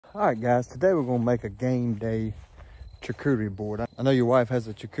All right, guys, today we're gonna make a game day charcuterie board. I know your wife has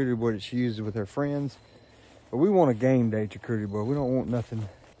a charcuterie board that she uses with her friends, but we want a game day charcuterie board. We don't want nothing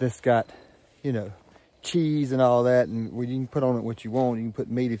that's got, you know, cheese and all that, and you can put on it what you want. You can put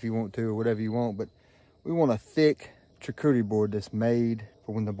meat if you want to or whatever you want, but we want a thick charcuterie board that's made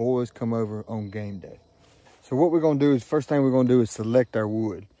for when the boys come over on game day. So what we're gonna do is, first thing we're gonna do is select our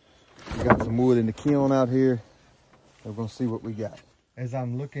wood. We got some wood in the kiln out here. We're gonna see what we got. As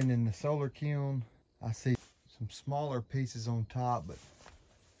I'm looking in the solar kiln, I see some smaller pieces on top, but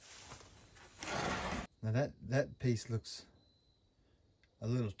now that piece looks a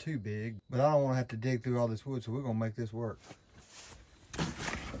little too big, but I don't want to have to dig through all this wood, so we're gonna make this work. It's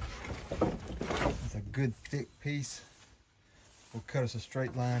a good thick piece. We'll cut us a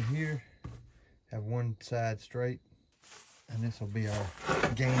straight line here, have one side straight, and this will be our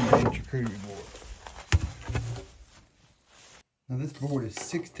game day charcuterie board. Now this board is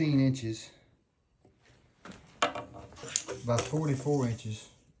 16 inches by 44 inches.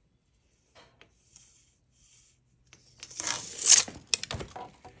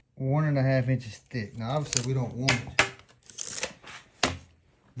 One and a half inches thick. Now obviously we don't want it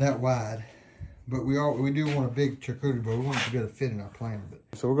that wide, but we do want a big charcuterie board. We want it to be able to fit in our planer.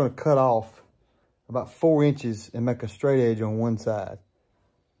 So we're going to cut off about 4 inches and make a straight edge on one side.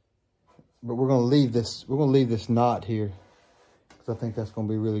 But we're going to leave this knot here, because I think that's going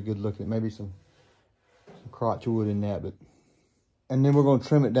to be really good looking. Maybe some crotch wood in that, and then we're going to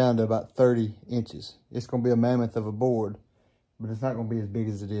trim it down to about 30 inches. It's going to be a mammoth of a board, but it's not going to be as big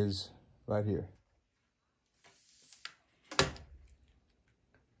as it is right here.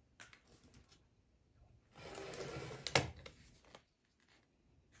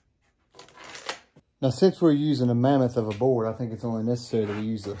 Now, since we're using a mammoth of a board, I think it's only necessary that we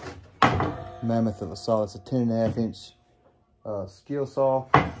use a mammoth of a saw. It's a 10.5 inch SKILSAW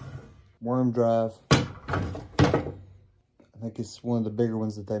worm drive. I think it's one of the bigger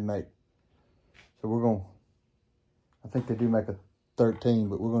ones that they make. So I think they do make a 13,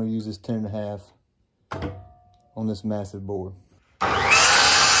 but we're going to use this 10.5 on this massive board.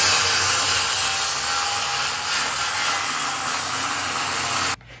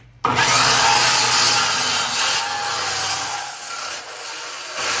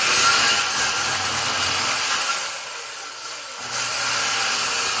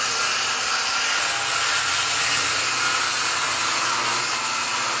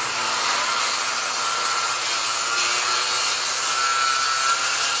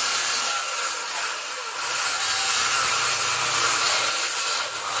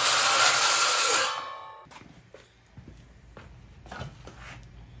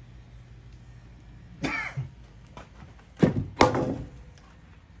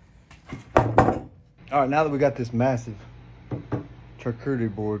 All right, now that we got this massive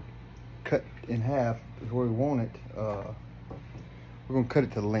charcuterie board cut in half is where we want it, we're gonna cut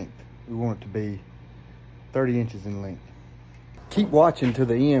it to length. We want it to be 30 inches in length. Keep watching to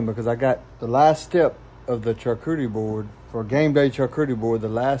the end, because I got the last step of the charcuterie board. For a game day charcuterie board, the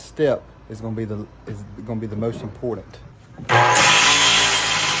last step is gonna be the most important.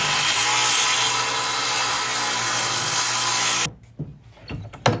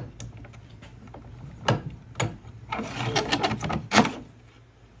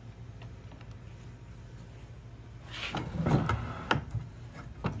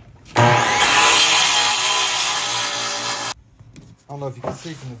 I don't know if you can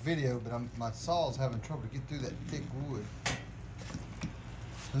see from the video, but my saw's having trouble to get through that thick wood.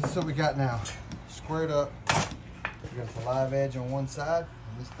 So this is what we got now. Squared up. We got the live edge on one side,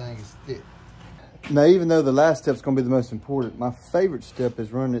 and this thing is thick. Now, even though the last step's gonna be the most important, my favorite step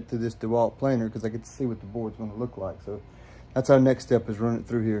is running it through this dewalt planer, because I get to see what the board's gonna look like. So that's our next step, is running it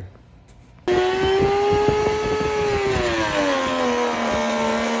through here.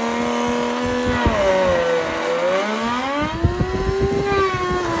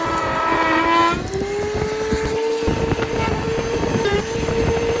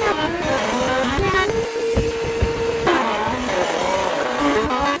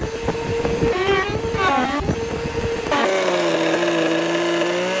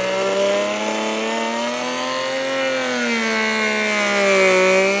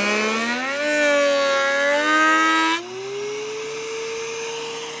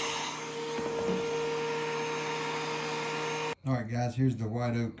 All right, guys, here's the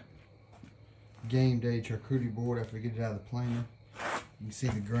white oak game day charcuterie board after we get it out of the planer. You can see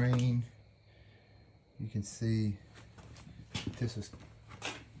the grain. You can see this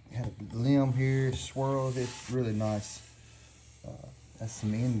had a limb here, swirled. It's really nice. That's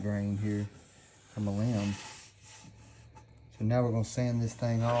some end grain here from a limb. So now we're gonna sand this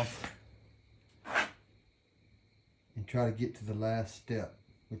thing off and try to get to the last step,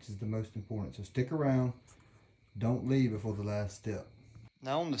 which is the most important. So stick around, don't leave before the last step.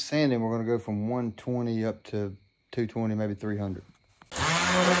 Now on the sanding, we're gonna go from 120 up to 220, maybe 300.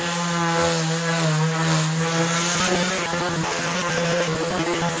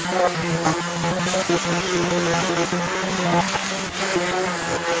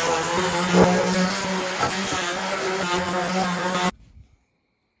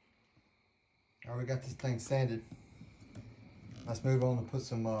 All right, we got this thing sanded. Let's move on and put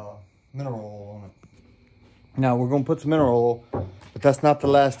some mineral oil on it. Now we're gonna put some mineral oil, but that's not the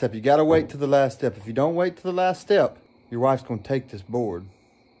last step. You gotta wait to the last step. If you don't wait to the last step, your wife's gonna take this board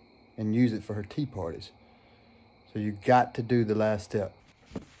and use it for her tea parties. So you got to do the last step.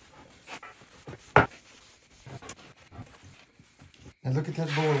 Now look at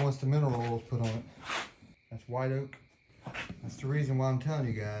that board once the mineral oil is put on it. That's white oak. That's the reason why I'm telling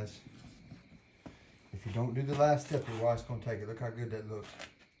you guys, if you don't do the last step, your wife's gonna take it. Look how good that looks.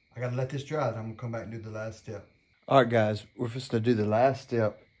 I gotta let this dry, then I'm gonna come back and do the last step. All right, guys, we're just gonna do the last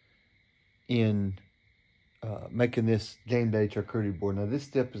step in making this game day charcuterie board. Now, this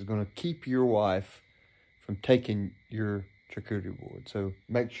step is gonna keep your wife from taking your charcuterie board. So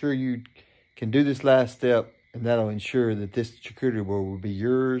make sure you can do this last step, and that'll ensure that this charcuterie board will be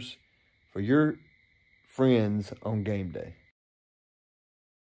yours for your friends on game day.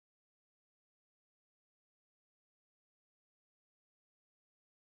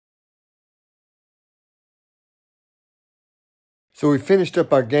 So we finished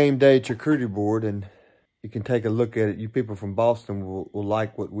up our game day charcuterie board, and you can take a look at it. You people from Boston will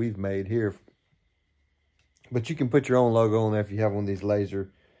like what we've made here. But you can put your own logo on there if you have one of these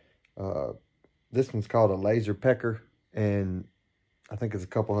laser. This one's called a laser pecker, and I think it's a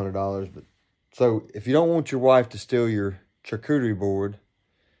couple $100. But so if you don't want your wife to steal your charcuterie board,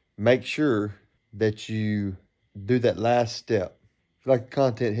 make sure that you do that last step. If you like the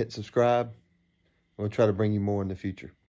content, hit subscribe. We'll try to bring you more in the future.